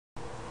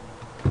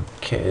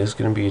Okay, this is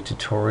going to be a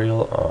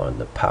tutorial on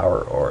the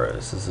PowerAuras.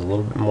 This is a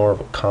little bit more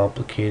of a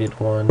complicated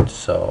one,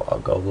 so I'll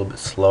go a little bit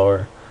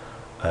slower.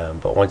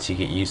 But once you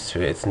get used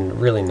to it, it's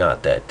really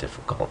not that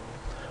difficult.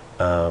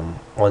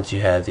 Once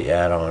you have the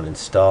add-on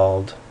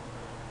installed,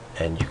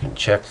 and you can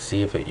check to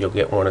see if you'll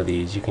get one of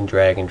these, you can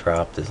drag and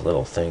drop this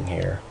little thing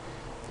here.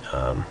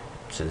 It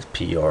says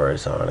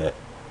PowerAuras on it.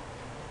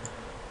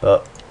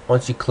 But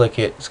once you click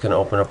it, it's going to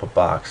open up a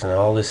box, and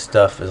all this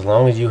stuff, as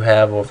long as you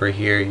have over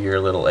here your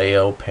little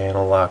AO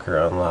panel locker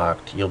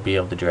unlocked, you'll be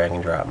able to drag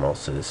and drop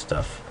most of this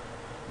stuff.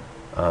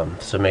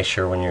 So make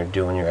sure when you're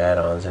doing your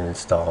add-ons and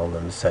installing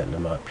them, setting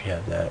them up, you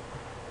have that.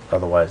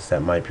 Otherwise,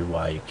 that might be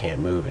why you can't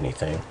move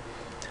anything.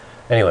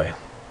 Anyway,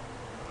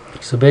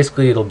 so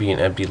basically it'll be an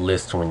empty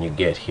list when you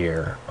get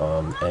here,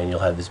 and you'll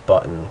have this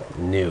button,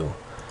 New.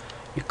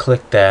 You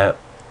click that,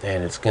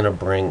 and it's going to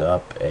bring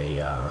up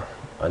a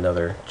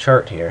another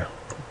chart here.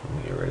 Let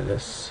me get rid of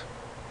this.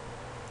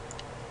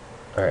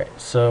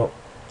 Alright, so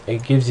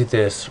it gives you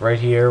this right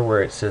here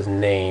where it says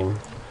name.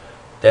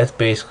 That's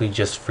basically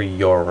just for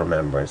your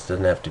remembrance.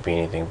 Doesn't have to be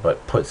anything,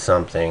 but put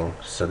something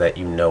so that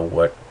you know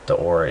what the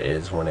aura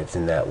is when it's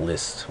in that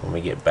list. When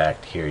we get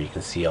back here, you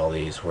can see all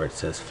these where it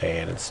says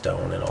fan and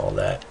stone and all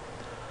that.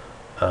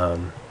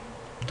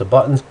 The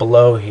buttons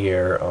below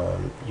here,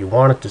 you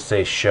want it to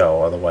say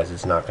show, otherwise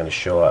it's not going to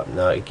show up.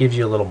 Now it gives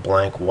you a little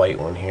blank white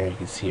one here. You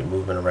can see it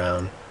moving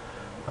around.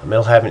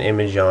 It'll have an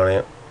image on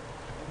it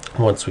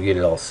once we get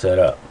it all set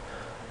up.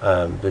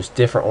 There's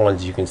different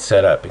ones you can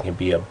set up. It can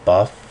be a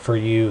buff for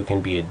you, it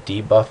can be a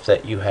debuff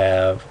that you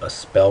have, a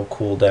spell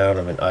cooldown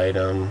of an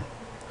item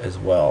as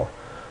well.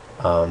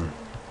 And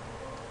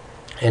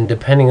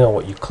depending on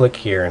what you click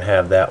here and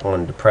have that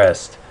one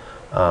depressed,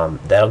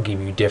 that'll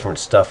give you different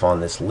stuff on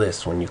this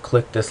list. When you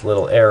click this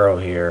little arrow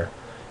here,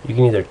 you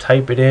can either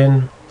type it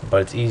in,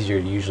 but it's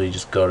easier to usually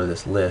just go to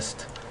this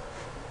list.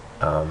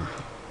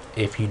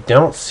 If you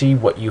don't see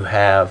what you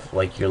have,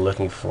 like you're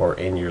looking for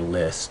in your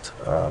list,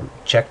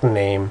 check the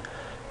name,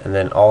 and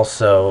then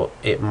also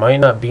it might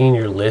not be in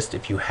your list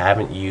if you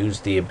haven't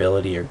used the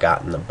ability or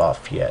gotten the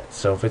buff yet.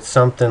 So if it's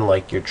something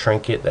like your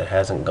trinket that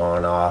hasn't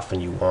gone off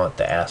and you want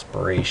the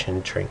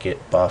aspiration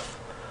trinket buff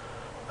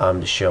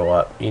to show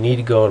up, you need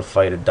to go to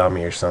fight a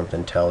dummy or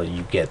something till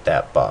you get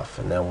that buff,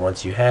 and then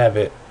once you have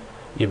it,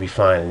 you'll be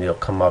fine and it'll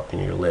come up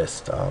in your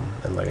list.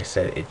 And like I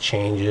said, it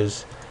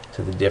changes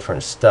to the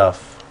different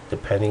stuff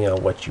depending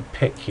on what you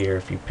pick here.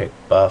 If you pick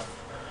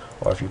buff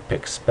or if you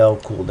pick spell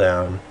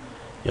cooldown,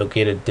 you'll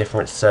get a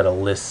different set of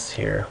lists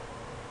here.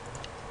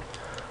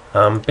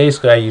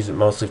 Basically I use it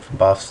mostly for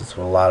buffs. That's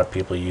what a lot of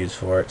people use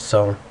for it.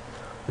 So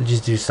we'll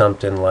just do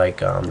something like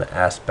the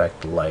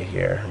aspect light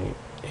here.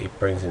 It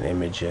brings an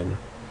image in.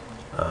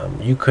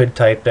 You could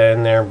type that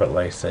in there, but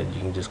like I said,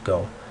 you can just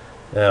go.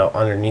 Now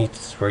underneath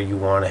is where you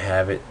want to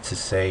have it to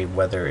say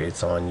whether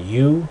it's on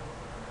you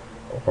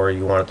or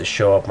you want it to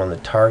show up on the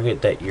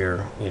target that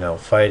you're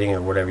fighting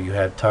or whatever you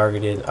have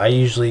targeted. I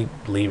usually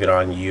leave it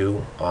on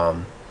you.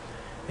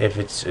 If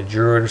it's a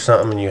druid or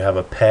something and you have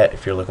a pet,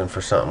 if you're looking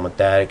for something with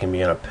that, it can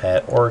be on a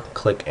pet, or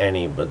click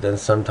any, but then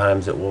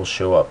sometimes it will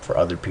show up for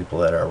other people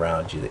that are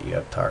around you that you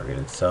have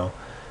targeted. So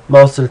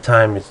most of the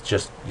time it's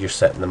just you're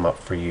setting them up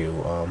for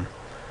you.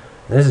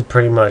 This is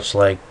pretty much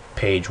like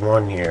page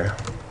 1 here,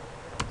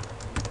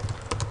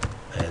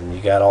 and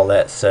you got all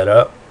that set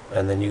up,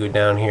 and then you go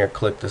down here,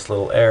 click this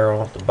little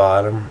arrow at the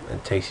bottom, and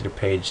it takes you to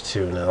page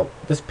 2. Now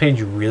this page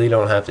you really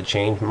don't have to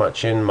change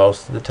much in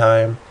most of the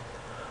time.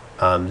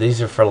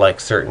 These are for like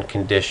certain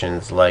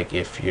conditions, like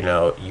if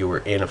you were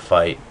in a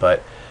fight,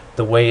 but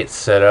the way it's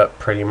set up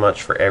pretty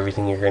much for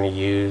everything you're going to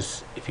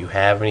use. If you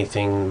have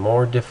anything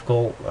more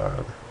difficult,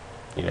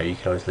 you can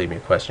always leave me a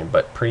question,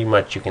 but pretty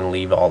much you can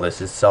leave all this.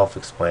 It's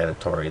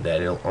self-explanatory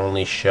that it'll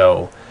only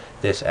show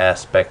this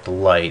aspect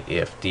light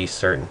if these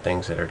certain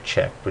things that are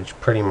checked, which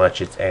pretty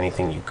much it's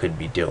anything you could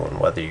be doing,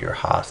 whether you're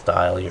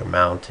hostile, you're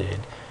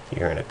mounted,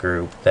 you're in a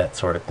group, that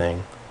sort of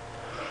thing.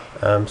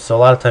 So a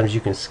lot of times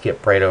you can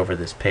skip right over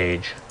this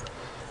page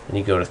and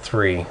you go to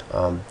 3.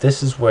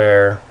 This is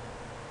where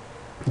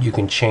you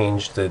can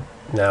change the,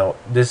 now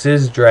this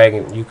is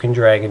dragging, you can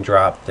drag and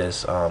drop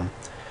this,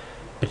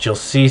 but you'll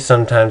see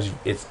sometimes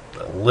it's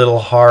a little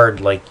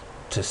hard like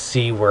to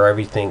see where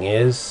everything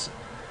is.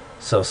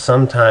 So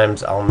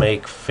sometimes I'll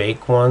make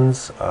fake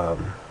ones,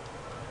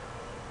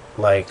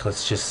 like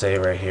let's just say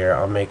right here,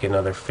 I'll make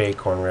another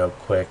fake one real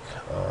quick,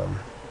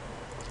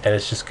 and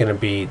it's just going to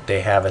be,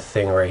 they have a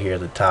thing right here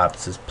at the top, it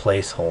says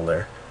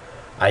placeholder.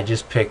 I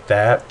just pick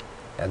that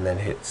and then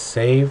hit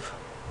save,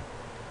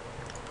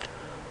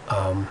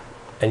 and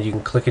you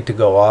can click it to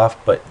go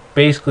off, but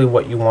basically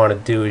what you want to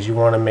do is you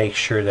want to make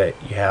sure that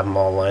you have them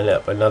all lined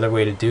up. Another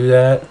way to do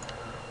that,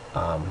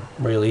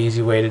 really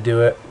easy way to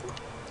do it,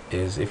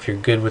 is if you're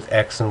good with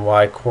X and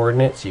Y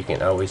coordinates, you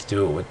can always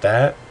do it with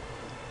that.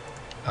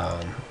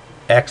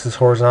 X is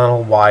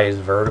horizontal, Y is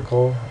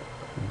vertical.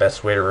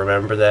 Best way to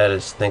remember that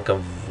is think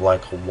of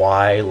like a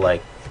Y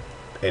like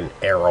an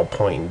arrow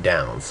pointing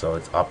down, so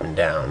it's up and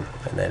down,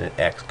 and then an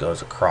X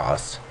goes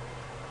across.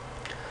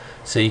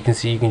 So you can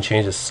see you can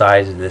change the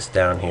size of this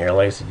down here.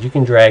 Like I said, you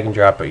can drag and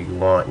drop what you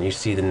want, and you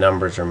see the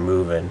numbers are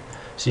moving.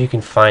 So you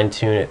can fine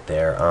tune it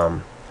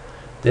there.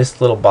 This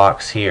little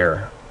box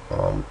here,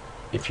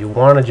 if you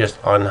want to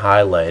just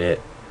unhighlight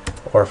it,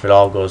 or if it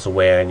all goes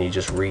away and you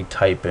just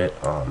retype it,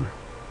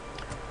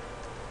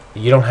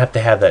 you don't have to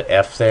have that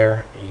F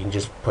there. You can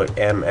just put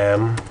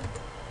MM,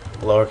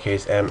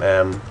 lowercase mm,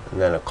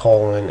 and then a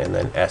colon, and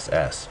then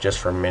SS, just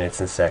for minutes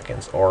and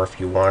seconds. Or if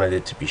you wanted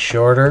it to be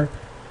shorter,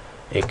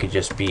 it could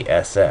just be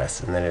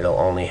SS, and then it'll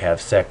only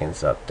have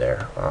seconds up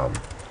there.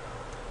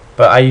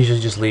 But I usually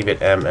just leave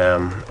it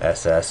MM,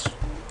 SS,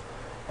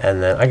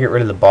 and then I get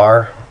rid of the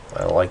bar.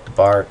 I don't like the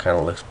bar, it kind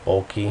of looks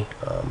bulky.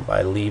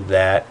 I leave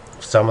that.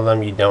 Some of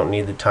them you don't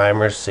need the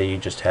timers, so you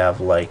just have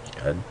like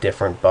a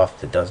different buff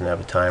that doesn't have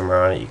a timer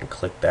on it. You can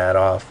click that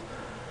off.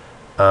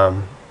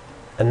 And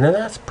then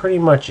that's pretty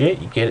much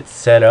it. You get it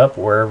set up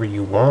wherever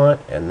you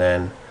want, and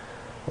then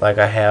like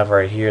I have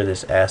right here,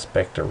 this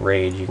aspect of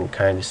rage, you can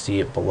kind of see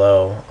it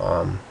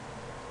below.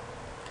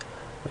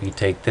 We can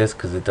take this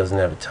because it doesn't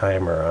have a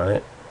timer on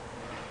it,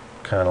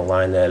 kind of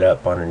line that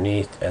up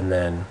underneath, and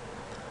then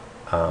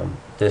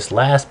this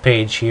last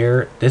page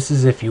here, this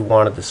is if you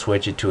wanted to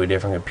switch it to a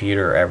different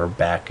computer or ever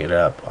back it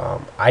up.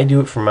 I do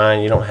it for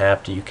mine. You don't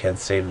have to. You can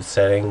save the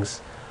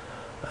settings,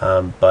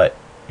 but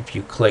if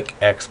you click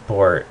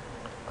export,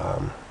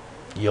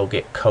 you'll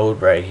get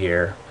code right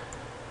here,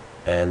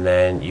 and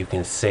then you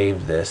can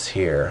save this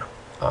here.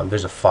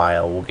 There's a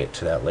file, we'll get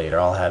to that later.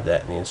 I'll have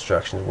that in the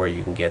instructions where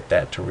you can get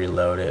that to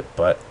reload it,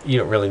 but you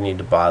don't really need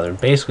to bother.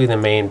 Basically the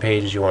main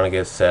pages you want to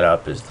get set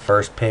up is the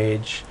first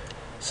page,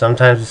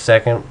 sometimes the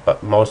second,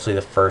 but mostly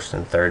the first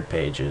and third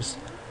pages.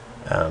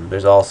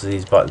 There's also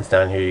these buttons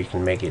down here, you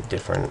can make it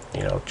different,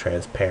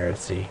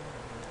 transparency.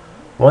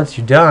 Once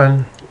you're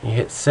done, you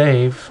hit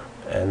save,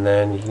 and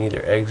then you can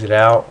either exit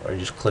out or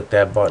just click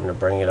that button to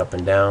bring it up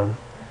and down.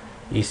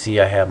 You see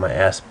I have my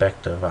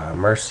aspect of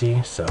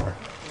mercy, so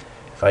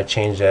if I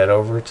change that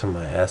over to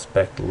my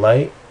aspect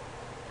light,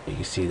 you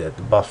can see that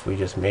the buff we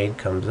just made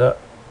comes up,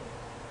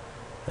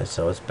 and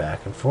so it's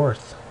back and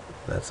forth.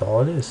 That's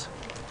all it is.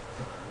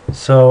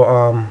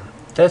 So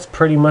that's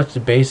pretty much the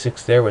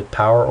basics there with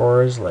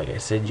PowerAuras. Like I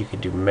said, you can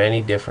do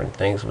many different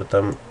things with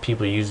them.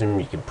 People use them,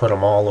 you can put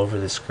them all over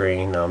the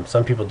screen.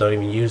 Some people don't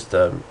even use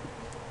the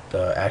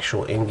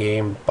actual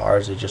in-game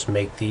bars, they just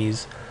make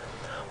these.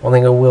 One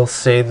thing I will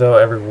say though,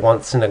 every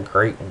once in a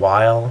great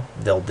while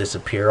they'll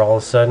disappear all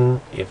of a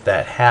sudden. If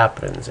that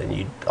happens and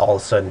you all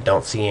of a sudden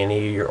don't see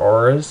any of your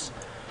auras,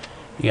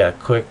 you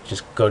gotta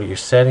just go to your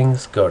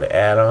settings, go to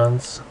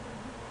add-ons,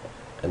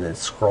 and then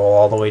scroll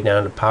all the way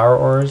down to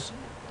PowerAuras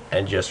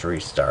and just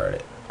restart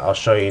it. I'll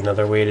show you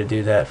another way to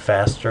do that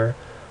faster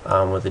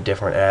with a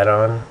different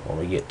add-on when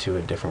we get to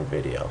a different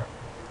video.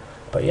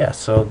 But yeah,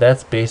 so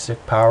that's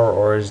basic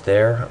PowerAuras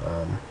there.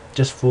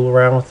 Just fool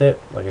around with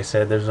it. Like I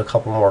said, there's a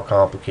couple more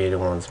complicated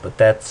ones, but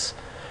that's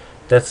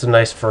a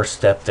nice first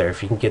step there.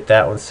 If you can get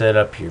that one set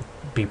up, you'll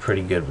be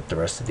pretty good with the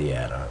rest of the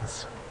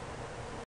add-ons.